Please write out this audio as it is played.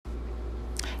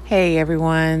Hey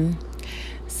everyone.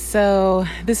 So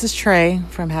this is Trey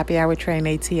from Happy Hour with Trey and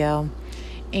ATL.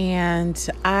 And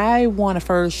I want to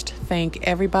first thank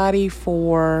everybody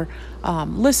for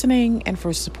listening and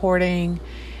for supporting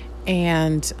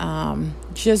and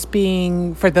just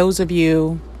being, for those of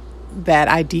you that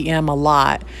I DM a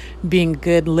lot, being a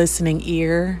good listening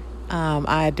ear.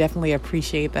 I definitely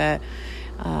appreciate that.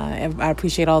 I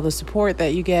appreciate all the support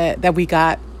that you get, that we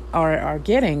got or are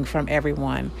getting from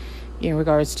everyone in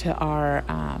regards to our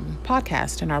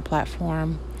podcast and our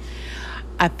platform.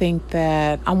 I think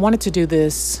that I wanted to do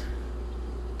this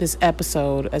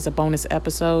episode as a bonus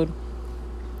episode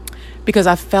because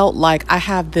I felt like I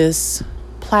have this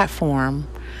platform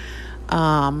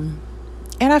and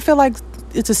I feel like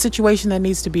it's a situation that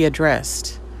needs to be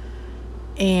addressed.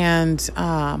 And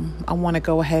I want to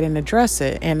go ahead and address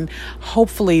it. And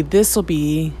hopefully this will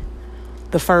be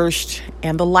the first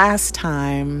and the last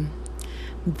time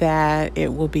that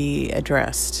it will be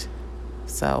addressed.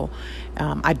 So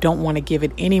I don't want to give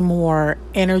it any more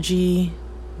energy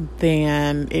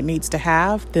than it needs to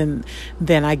have, than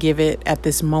I give it at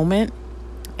this moment.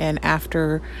 And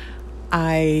after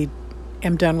I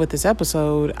am done with this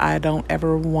episode, I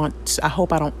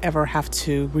hope I don't ever have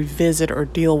to revisit or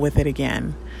deal with it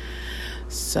again.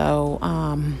 So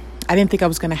I didn't think I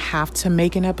was going to have to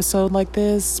make an episode like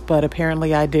this, but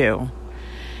apparently I do.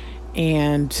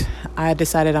 And I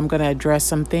decided I'm going to address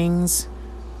some things.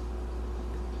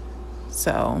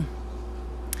 So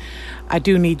I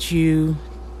do need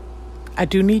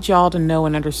y'all to know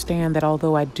and understand that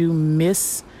although I do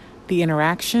miss the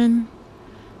interaction,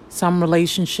 some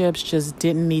relationships just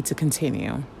didn't need to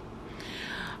continue.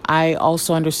 I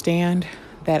also understand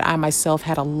that I myself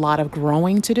had a lot of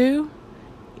growing to do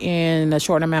in a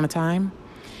short amount of time.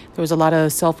 There was a lot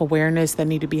of self-awareness that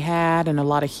needed to be had and a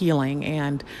lot of healing.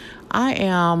 And I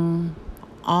am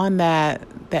on that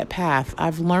path.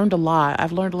 I've learned a lot.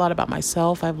 I've learned a lot about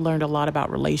myself. I've learned a lot about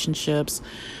relationships.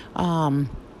 And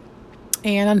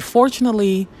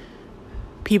unfortunately,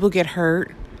 people get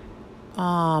hurt.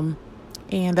 And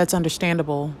that's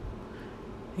understandable.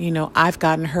 You know, I've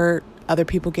gotten hurt. Other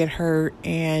people get hurt.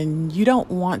 And you don't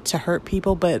want to hurt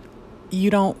people, but you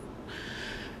don't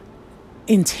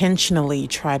intentionally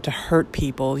try to hurt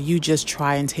people. You just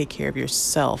try and take care of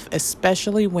yourself,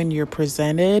 especially when you're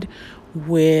presented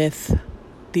with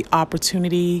the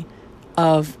opportunity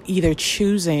of either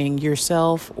choosing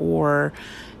yourself or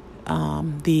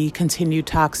the continued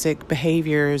toxic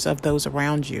behaviors of those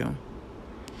around you.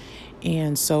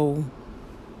 And so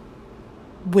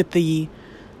with the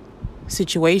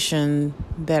situation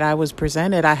that I was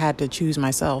presented, I had to choose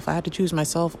myself. I had to choose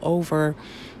myself over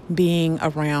being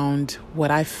around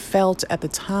what I felt at the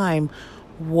time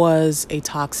was a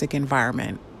toxic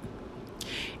environment.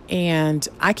 And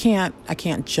I can't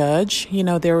judge. You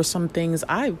know, there were some things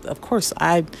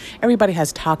everybody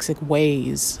has toxic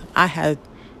ways. I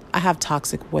have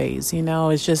toxic ways, you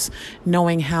know. It's just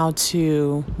knowing how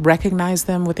to recognize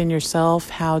them within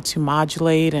yourself, how to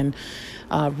modulate and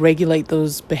regulate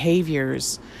those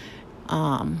behaviors.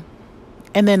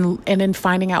 And then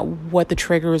finding out what the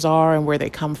triggers are and where they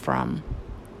come from.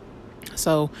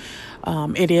 So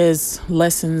it is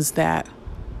lessons that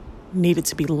needed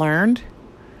to be learned,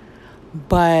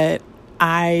 but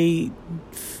I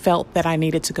felt that I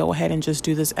needed to go ahead and just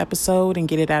do this episode and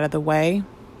get it out of the way.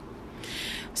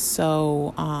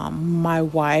 So my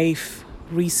wife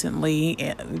recently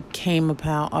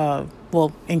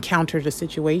encountered a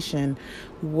situation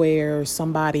where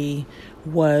somebody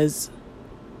was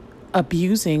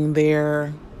abusing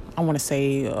their, I want to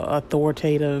say,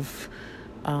 authoritative,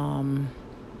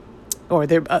 or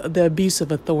the abuse of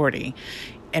authority.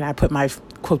 And I put my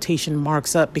quotation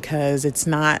marks up because it's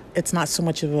not so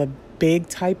much of a big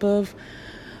type of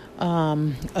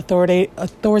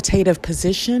authoritative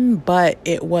position, but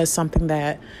it was something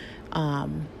that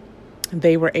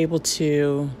they were able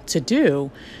to do.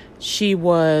 She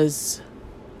was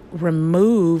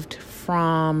removed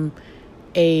from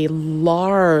a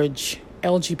large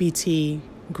LGBT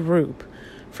group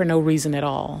for no reason at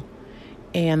all.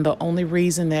 And the only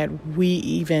reason that we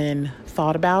even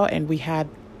thought about and we had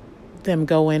them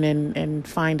go in and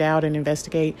find out and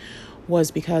investigate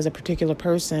was because a particular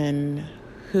person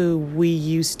who we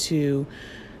used to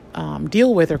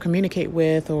deal with or communicate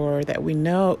with, or that we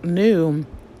knew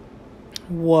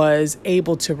was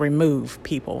able to remove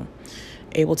people,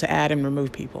 able to add and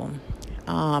remove people.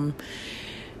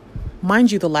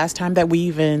 Mind you, the last time that we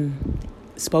even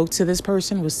spoke to this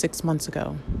person was 6 months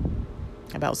ago,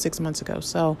 about 6 months ago.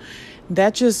 So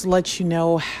that just lets you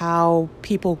know how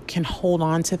people can hold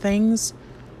on to things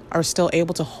are still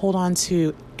able to hold on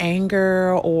to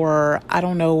anger, or I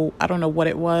don't know what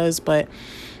it was, but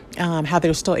how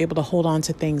they're still able to hold on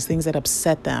to things that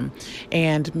upset them.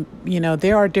 And,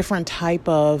 there are different type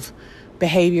of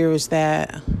behaviors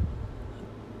that,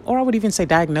 or I would even say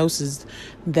diagnoses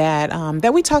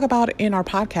that we talk about in our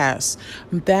podcast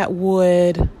that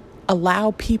would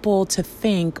allow people to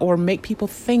think or make people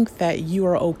think that you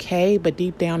are okay, but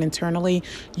deep down internally,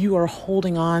 you are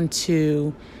holding on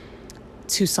to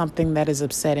something that is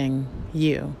upsetting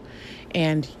you,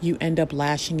 and you end up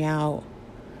lashing out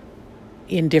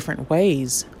in different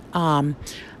ways. I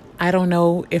don't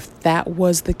know if that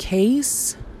was the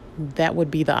case. That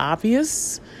would be the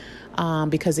obvious,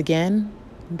 because again,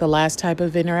 the last type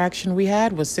of interaction we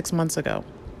had was 6 months ago.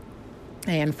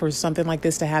 And for something like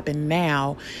this to happen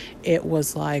now, it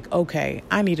was like, okay,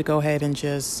 I need to go ahead and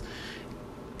just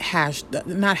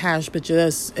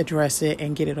just address it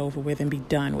and get it over with and be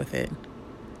done with it.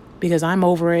 Because I'm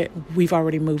over it. We've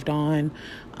already moved on.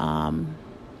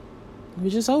 We're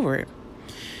just over it.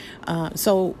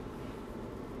 So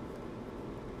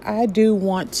I do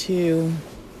want to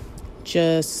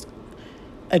just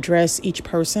address each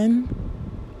person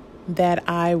that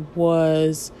I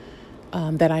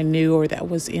knew or that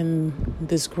was in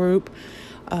this group.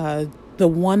 The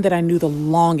one that I knew the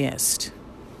longest,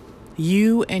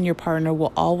 you and your partner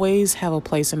will always have a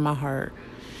place in my heart.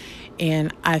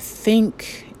 And I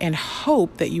think and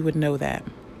hope that you would know that.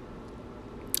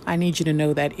 I need you to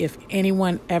know that if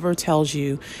anyone ever tells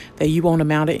you that you won't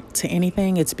amount to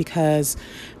anything, it's because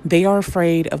they are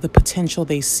afraid of the potential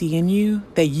they see in you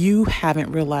that you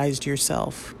haven't realized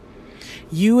yourself.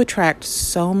 You attract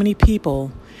so many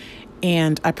people,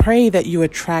 and I pray that you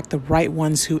attract the right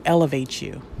ones who elevate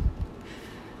you.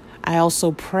 I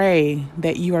also pray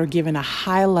that you are given a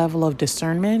high level of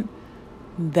discernment,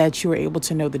 that you are able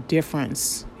to know the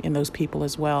difference in those people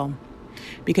as well.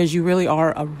 Because you really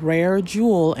are a rare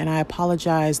jewel, and I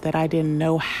apologize that I didn't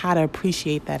know how to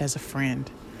appreciate that as a friend.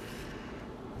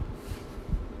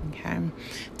 Okay.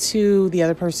 To the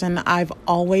other person, I've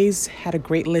always had a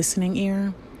great listening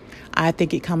ear. I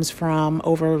think it comes from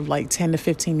over like 10 to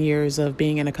 15 years of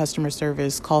being in a customer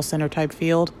service call center type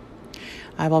field.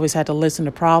 I've always had to listen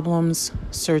to problems,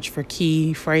 search for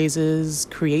key phrases,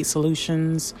 create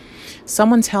solutions.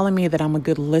 Someone telling me that I'm a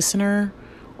good listener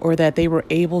or that they were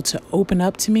able to open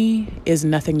up to me is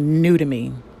nothing new to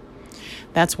me.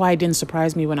 That's why it didn't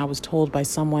surprise me when I was told by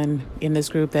someone in this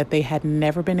group that they had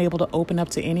never been able to open up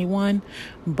to anyone,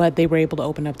 but they were able to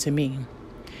open up to me.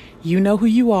 You know who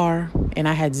you are, and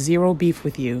I had zero beef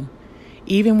with you.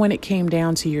 Even when it came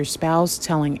down to your spouse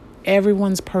telling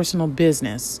everyone's personal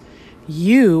business,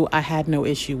 I had no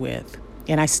issue with,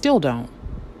 and I still don't.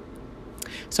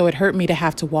 So it hurt me to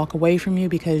have to walk away from you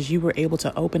because you were able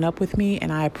to open up with me,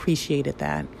 and I appreciated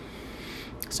that.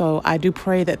 So I do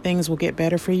pray that things will get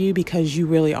better for you because you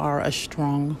really are a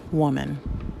strong woman.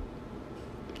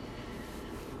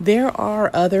 There are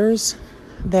others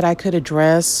that I could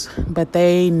address, but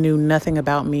they knew nothing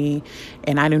about me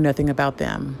and I knew nothing about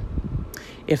them.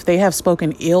 If they have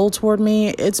spoken ill toward me,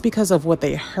 it's because of what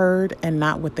they heard and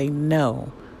not what they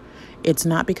know. It's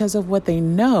not because of what they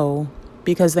know,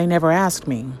 because they never asked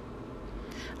me.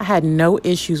 I had no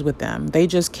issues with them. They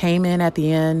just came in at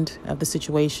the end of the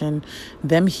situation.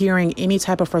 Them hearing any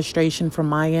type of frustration from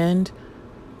my end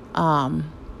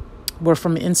were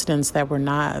from incidents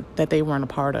that they weren't a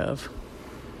part of.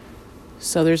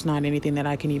 So there's not anything that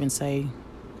I can even say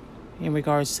in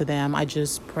regards to them. I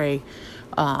just pray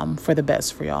for the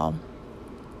best for y'all.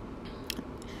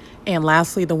 And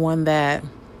lastly, the one that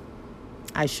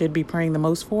I should be praying the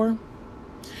most for.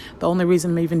 The only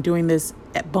reason I'm even doing this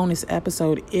bonus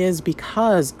episode is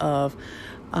because of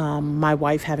my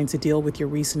wife having to deal with your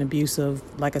recent abuse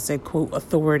of, like I said, quote,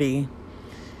 authority.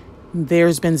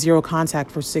 There's been zero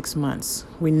contact for 6 months.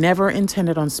 We never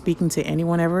intended on speaking to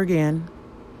anyone ever again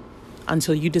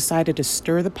until you decided to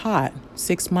stir the pot.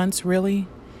 6 months, really?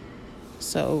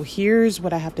 So here's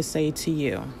what I have to say to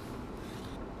you.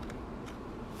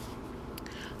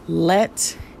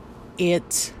 Let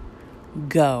it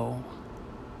go.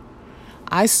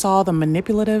 I saw the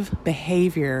manipulative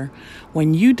behavior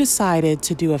when you decided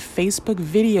to do a Facebook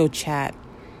video chat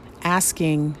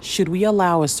asking, should we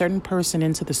allow a certain person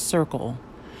into the circle?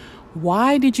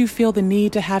 Why did you feel the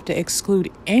need to have to exclude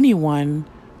anyone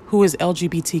who is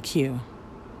LGBTQ?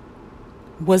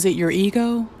 Was it your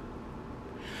ego?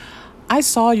 I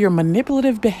saw your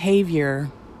manipulative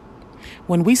behavior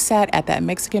when we sat at that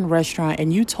Mexican restaurant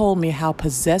and you told me how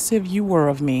possessive you were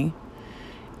of me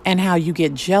and how you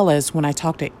get jealous when I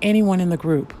talk to anyone in the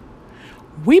group.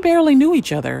 We barely knew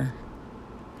each other.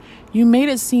 You made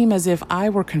it seem as if I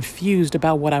were confused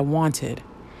about what I wanted,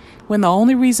 when the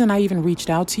only reason I even reached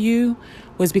out to you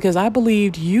was because I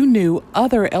believed you knew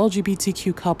other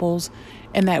LGBTQ couples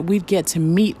and that we'd get to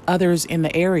meet others in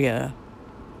the area.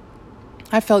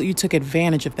 I felt you took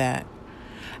advantage of that.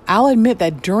 I'll admit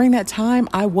that during that time,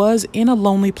 I was in a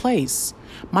lonely place.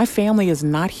 My family is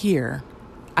not here.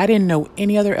 I didn't know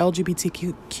any other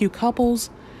LGBTQ couples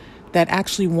that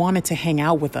actually wanted to hang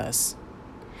out with us.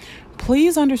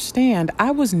 Please understand,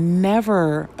 I was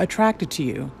never attracted to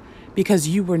you because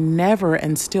you were never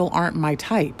and still aren't my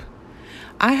type.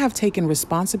 I have taken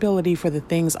responsibility for the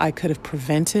things I could have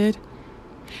prevented.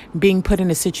 Being put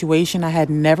in a situation I had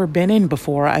never been in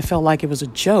before, I felt like it was a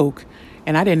joke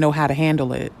and I didn't know how to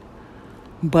handle it.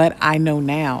 But I know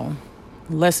now.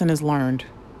 Lesson is learned.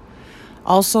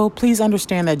 Also, please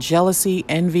understand that jealousy,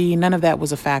 envy, none of that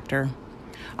was a factor.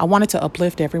 I wanted to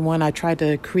uplift everyone. I tried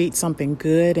to create something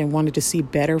good and wanted to see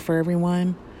better for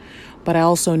everyone. But I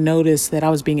also noticed that I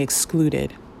was being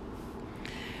excluded.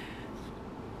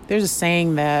 There's a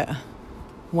saying that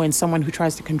when someone who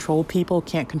tries to control people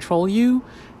can't control you,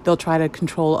 they'll try to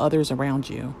control others around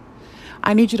you.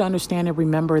 I need you to understand and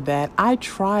remember that I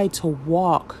tried to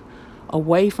walk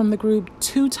away from the group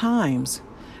 2 times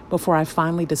before I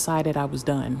finally decided I was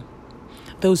done.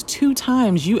 Those 2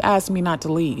 times you asked me not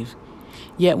to leave.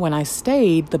 Yet when I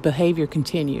stayed, the behavior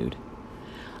continued.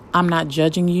 I'm not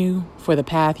judging you for the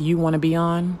path you want to be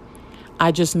on.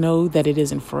 I just know that it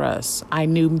isn't for us. I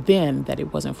knew then that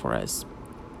it wasn't for us.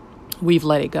 We've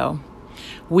let it go.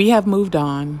 We have moved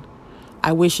on.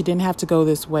 I wish it didn't have to go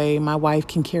this way. My wife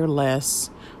can care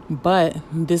less, but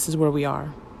this is where we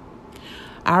are.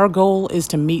 Our goal is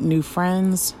to meet new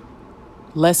friends.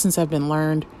 Lessons have been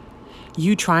learned.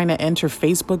 You trying to enter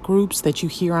Facebook groups that you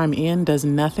hear I'm in does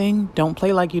nothing. Don't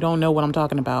play like you don't know what I'm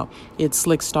talking about. It's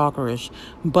slick stalkerish.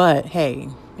 But hey,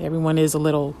 everyone is a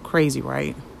little crazy,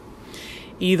 right?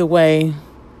 Either way,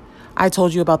 I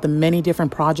told you about the many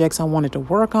different projects I wanted to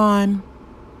work on.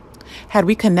 Had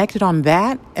we connected on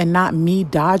that and not me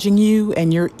dodging you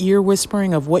and your ear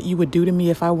whispering of what you would do to me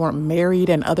if I weren't married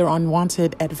and other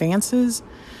unwanted advances,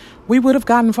 we would have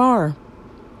gotten far.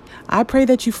 I pray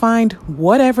that you find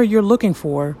whatever you're looking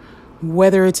for,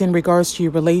 whether it's in regards to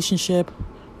your relationship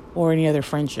or any other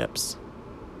friendships.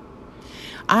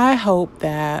 I hope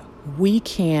that we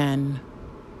can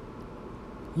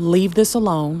leave this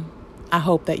alone. I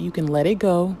hope that you can let it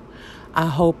go. I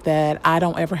hope that I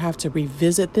don't ever have to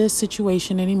revisit this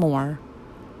situation anymore.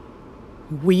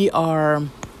 We are,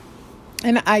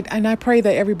 and I pray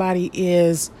that everybody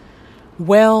is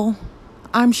well.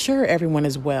 I'm sure everyone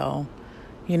is well,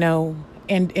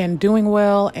 and doing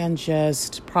well and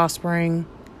just prospering,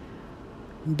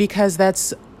 because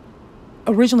that's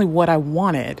originally what I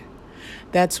wanted.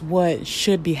 That's what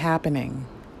should be happening,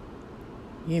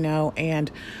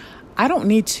 and I don't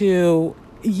need to.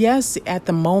 Yes, at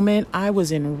the moment, I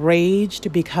was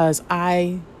enraged because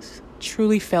I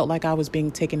truly felt like I was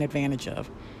being taken advantage of.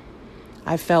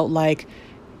 I felt like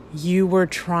you were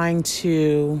trying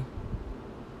to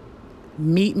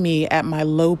meet me at my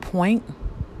low point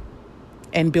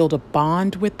and build a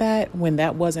bond with that when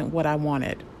that wasn't what I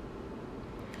wanted.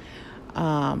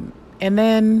 And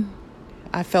then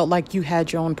I felt like you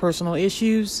had your own personal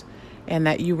issues and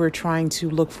that you were trying to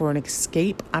look for an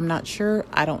escape. I'm not sure.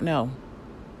 I don't know.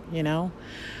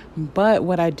 But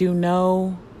what I do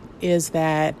know is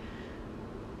that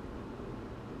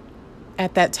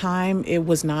at that time, it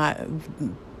was not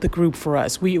the group for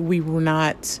us. We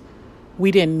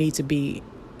didn't need to be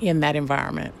in that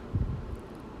environment.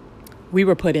 We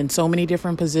were put in so many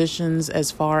different positions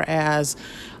as far as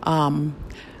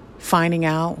finding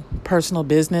out personal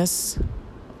business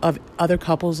of other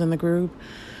couples in the group.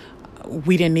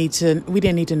 We didn't need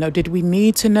to know. Did we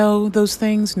need to know those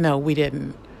things? No, we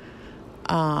didn't.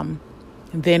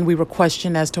 Then we were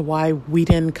questioned as to why we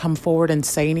didn't come forward and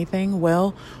say anything.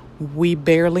 Well, we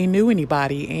barely knew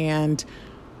anybody, and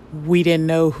we didn't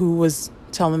know who was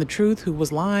telling the truth, who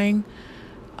was lying.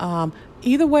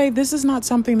 Either way, this is not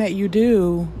something that you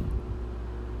do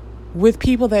with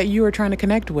people that you are trying to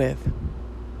connect with.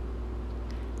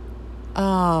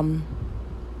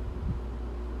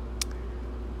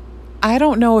 I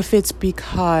don't know if it's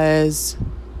because...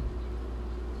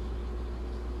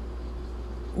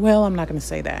 Well, I'm not going to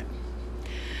say that.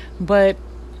 But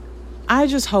I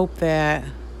just hope that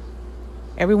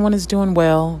everyone is doing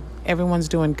well. Everyone's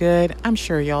doing good. I'm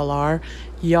sure y'all are.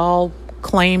 Y'all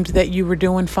claimed that you were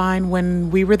doing fine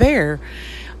when we were there.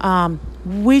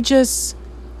 We just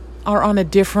are on a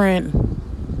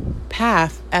different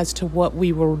path as to what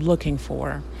we were looking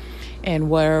for and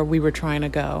where we were trying to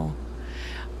go.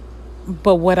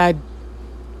 But what I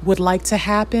would like to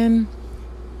happen,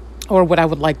 or what I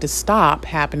would like to stop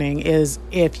happening, is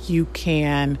if you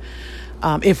can,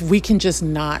 if we can just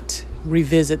not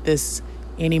revisit this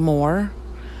anymore,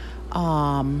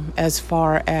 as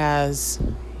far as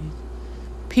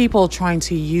people trying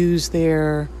to use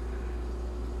their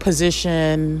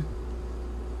position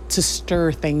to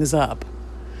stir things up.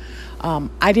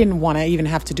 I didn't want to even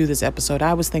have to do this episode.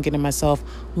 I was thinking to myself,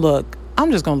 look,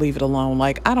 I'm just going to leave it alone.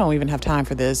 Like, I don't even have time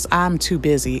for this. I'm too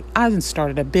busy. I done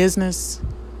started a business.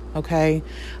 Okay.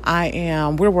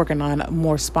 We're working on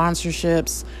more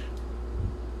sponsorships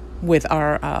with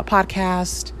our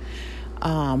podcast.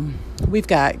 We've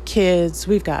got kids,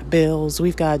 we've got bills,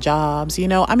 we've got jobs,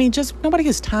 just nobody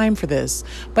has time for this.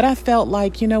 But I felt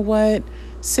like, you know what?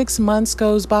 6 months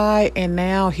goes by and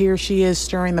now here she is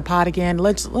stirring the pot again.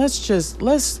 Let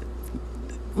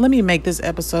me make this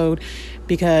episode,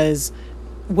 because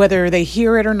whether they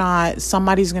hear it or not,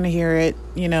 somebody's going to hear it,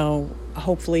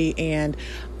 hopefully. And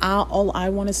all I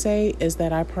want to say is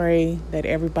that I pray that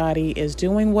everybody is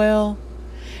doing well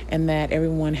and that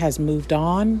everyone has moved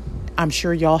on. I'm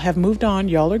sure y'all have moved on.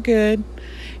 Y'all are good.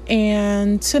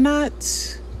 And to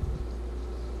not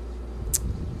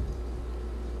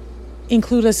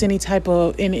include us in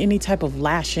any type of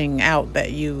lashing out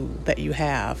that you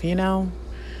have,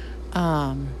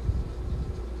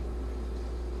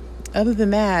 other than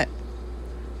that,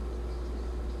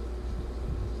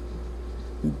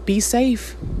 be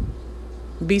safe.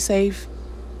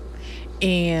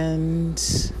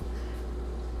 And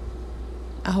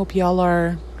I hope y'all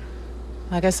are,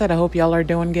 like I said, I hope y'all are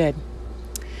doing good.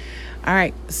 All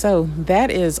right. So that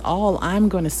is all I'm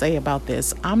going to say about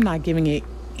this. I'm not giving it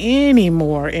any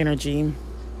more energy.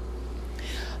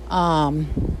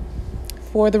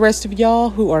 For the rest of y'all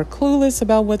who are clueless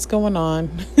about what's going on,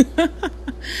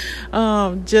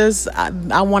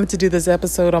 I wanted to do this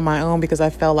episode on my own because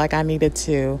I felt like I needed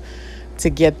to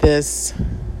get this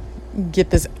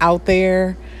out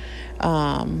there.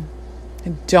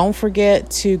 Don't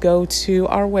forget to go to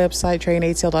our website,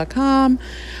 TreyandATL.com,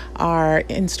 our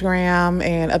Instagram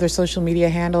and other social media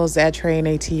handles at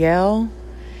TreyandATL.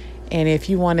 And if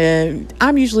you want to,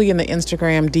 I'm usually in the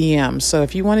Instagram DM. So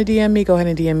if you want to DM me, go ahead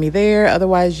and DM me there.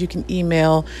 Otherwise, you can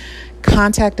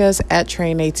contact us at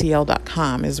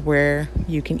TreyandATL.com is where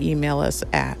you can email us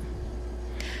at.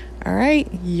 All right.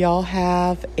 Y'all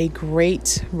have a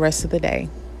great rest of the day.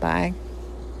 Bye.